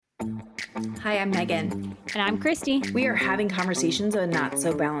Hi, I'm Megan. And I'm Christy. We are having conversations of a not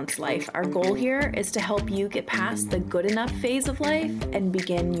so balanced life. Our goal here is to help you get past the good enough phase of life and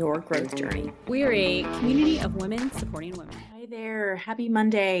begin your growth journey. We are a community of women supporting women. Hi there. Happy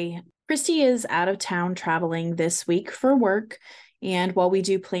Monday. Christy is out of town traveling this week for work. And while we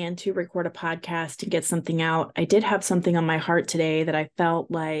do plan to record a podcast and get something out, I did have something on my heart today that I felt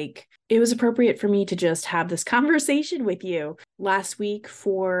like it was appropriate for me to just have this conversation with you. Last week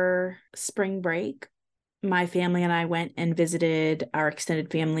for spring break, my family and I went and visited our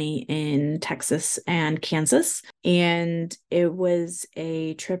extended family in Texas and Kansas. And it was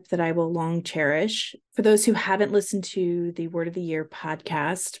a trip that I will long cherish. For those who haven't listened to the Word of the Year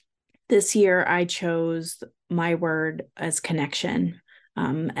podcast, this year I chose my word as connection.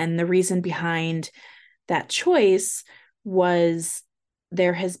 And the reason behind that choice was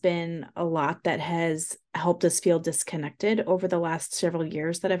there has been a lot that has helped us feel disconnected over the last several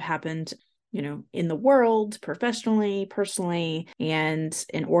years that have happened, in the world, professionally, personally. And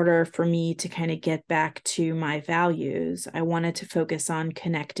in order for me to kind of get back to my values, I wanted to focus on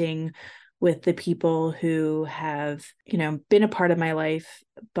connecting with the people who have, been a part of my life,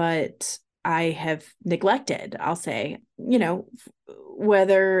 but I have neglected, I'll say,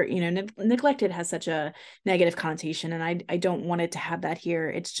 whether, neglected has such a negative connotation, and I don't want it to have that here.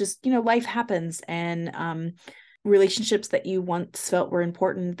 It's just, life happens, and relationships that you once felt were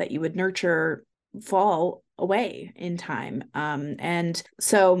important that you would nurture fall away in time. And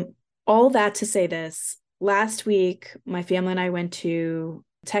so all that to say this, last week, my family and I went to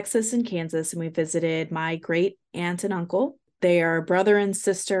Texas and Kansas, and we visited my great aunt and uncle. They are brother and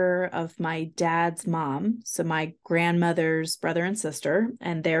sister of my dad's mom, so my grandmother's brother and sister,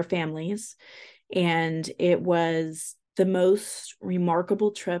 and their families. And it was the most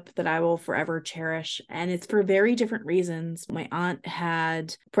remarkable trip that I will forever cherish. And it's for very different reasons. My aunt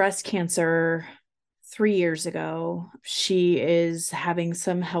had breast cancer 3 years ago. She is having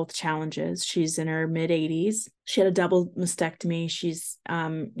some health challenges. She's in her mid-80s. She had a double mastectomy. She's,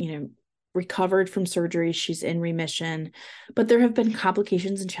 recovered from surgery. She's in remission, but there have been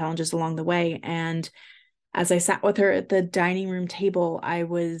complications and challenges along the way. And as I sat with her at the dining room table, I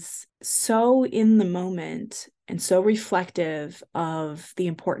was so in the moment and so reflective of the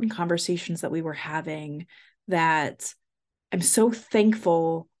important conversations that we were having that I'm so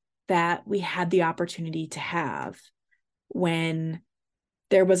thankful that we had the opportunity to have when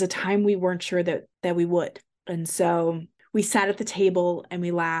there was a time we weren't sure that we would. And so we sat at the table and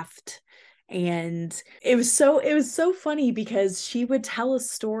we laughed. And it was so funny because she would tell a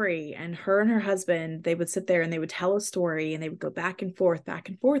story, and her husband, they would sit there and they would tell a story, and they would go back and forth,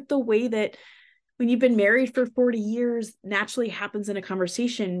 the way that when you've been married for 40 years naturally happens in a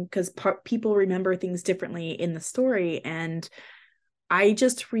conversation, because people remember things differently in the story. And I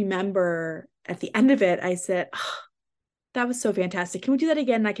just remember at the end of it, I said, oh, that was so fantastic. Can we do that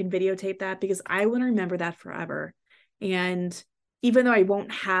again? And I can videotape that because I want to remember that forever. And even though I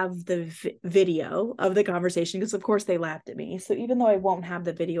won't have the video of the conversation, because of course they laughed at me. So even though I won't have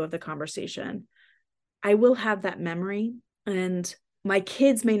the video of the conversation, I will have that memory. And my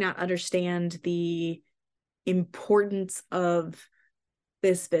kids may not understand the importance of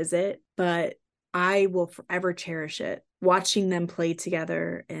this visit, but I will forever cherish it. Watching them play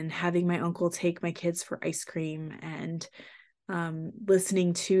together and having my uncle take my kids for ice cream and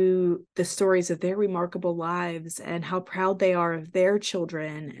listening to the stories of their remarkable lives and how proud they are of their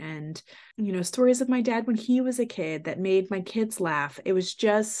children, and, stories of my dad when he was a kid that made my kids laugh. It was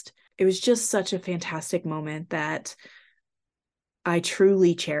just such a fantastic moment that I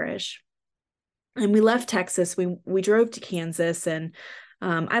truly cherish. And we left Texas. We drove to Kansas, and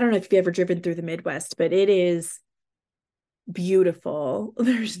I don't know if you've ever driven through the Midwest, but it is beautiful.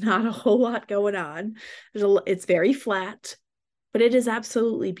 There's not a whole lot going on. It's very flat, but it is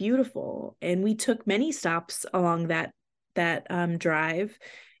absolutely beautiful. And we took many stops along that drive,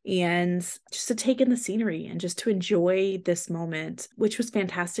 and just to take in the scenery and just to enjoy this moment, which was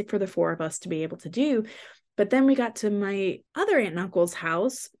fantastic for the four of us to be able to do. But then we got to my other aunt and uncle's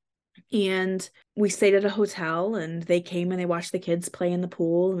house, and we stayed at a hotel, and they came and they watched the kids play in the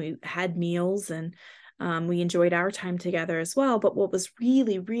pool, and we had meals, and we enjoyed our time together as well. But what was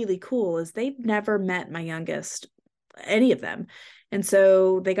really, really cool is they've never met my youngest, any of them. And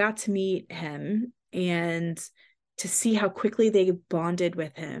so they got to meet him, and to see how quickly they bonded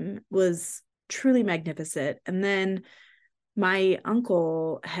with him was truly magnificent. And then my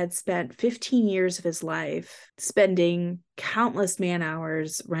uncle had spent 15 years of his life spending countless man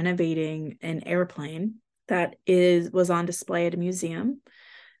hours renovating an airplane that was on display at a museum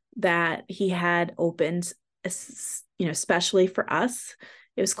that he had opened, especially for us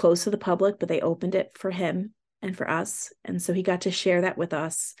It was closed to the public, but they opened it for him and for us. And so he got to share that with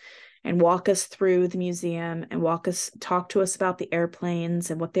us and walk us through the museum and talk to us about the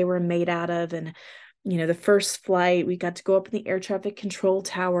airplanes and what they were made out of. And, the first flight, we got to go up in the air traffic control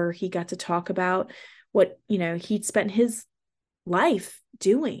tower. He got to talk about what, he'd spent his life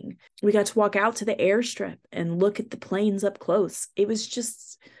doing. We got to walk out to the airstrip and look at the planes up close. It was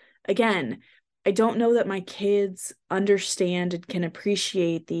just, again, I don't know that my kids understand and can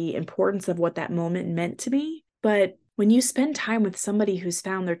appreciate the importance of what that moment meant to me. But when you spend time with somebody who's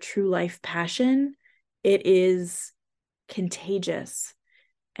found their true life passion, it is contagious.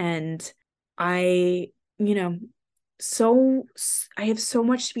 And I have so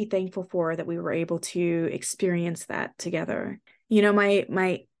much to be thankful for that we were able to experience that together.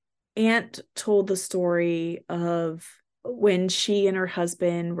 My aunt told the story of when she and her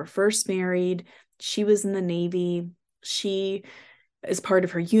husband were first married. She was in the Navy. She, as part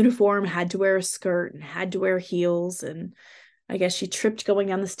of her uniform, had to wear a skirt and had to wear heels. And I guess she tripped going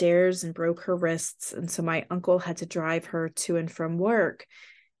down the stairs and broke her wrists. And so my uncle had to drive her to and from work.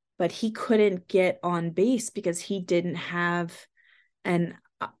 But he couldn't get on base because he didn't have an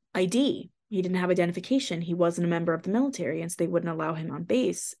ID. He didn't have identification. He wasn't a member of the military, and so they wouldn't allow him on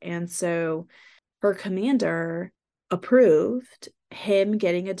base. And so her commander approved him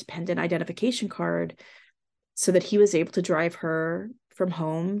getting a dependent identification card so that he was able to drive her from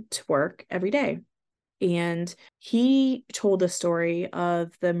home to work every day. And he told a story of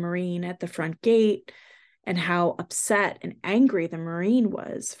the Marine at the front gate and how upset and angry the Marine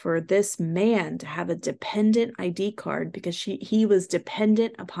was for this man to have a dependent ID card because he was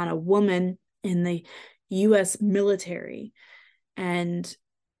dependent upon a woman in the U.S. military. And,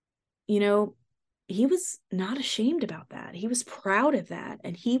 he was not ashamed about that. He was proud of that.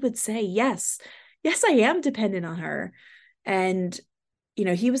 And he would say, yes, I am dependent on her. And,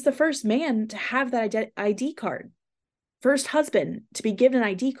 he was the first man to have that ID card. First husband to be given an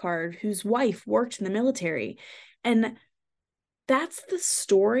ID card whose wife worked in the military. And that's the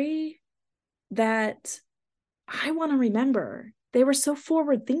story that I want to remember. They were so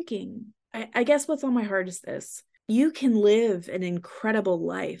forward thinking. I guess what's on my heart is this: you can live an incredible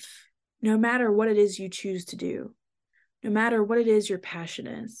life no matter what it is you choose to do, no matter what it is your passion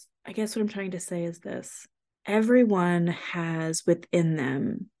is. I guess what I'm trying to say is this: everyone has within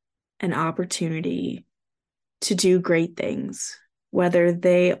them an opportunity to do great things, whether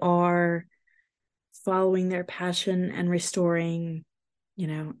they are following their passion and restoring,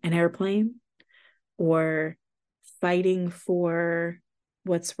 an airplane, or fighting for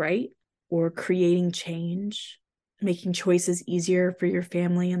what's right, or creating change, making choices easier for your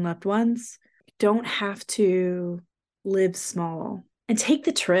family and loved ones. You don't have to live small and take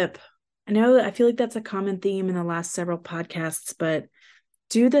the trip. I feel like that's a common theme in the last several podcasts, but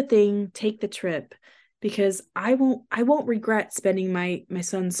do the thing, take the trip. Because I won't regret spending my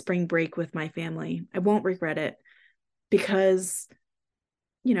son's spring break with my family. I won't regret it because,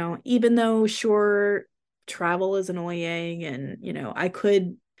 even though sure, travel is annoying and, I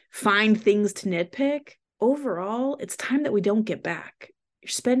could find things to nitpick, overall, it's time that we don't get back. You're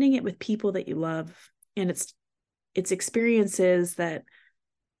spending it with people that you love. And it's experiences that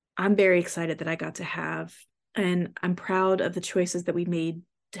I'm very excited that I got to have. And I'm proud of the choices that we made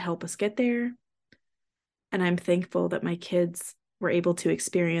to help us get there. And I'm thankful that my kids were able to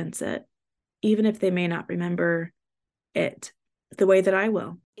experience it, even if they may not remember it the way that I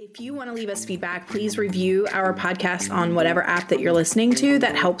will. If you want to leave us feedback, please review our podcast on whatever app that you're listening to.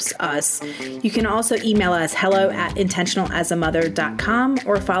 That helps us. You can also email us hello@intentionalasamother.com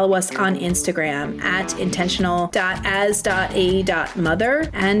or follow us on Instagram @intentional.as.a.mother.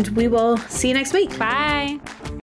 And we will see you next week. Bye.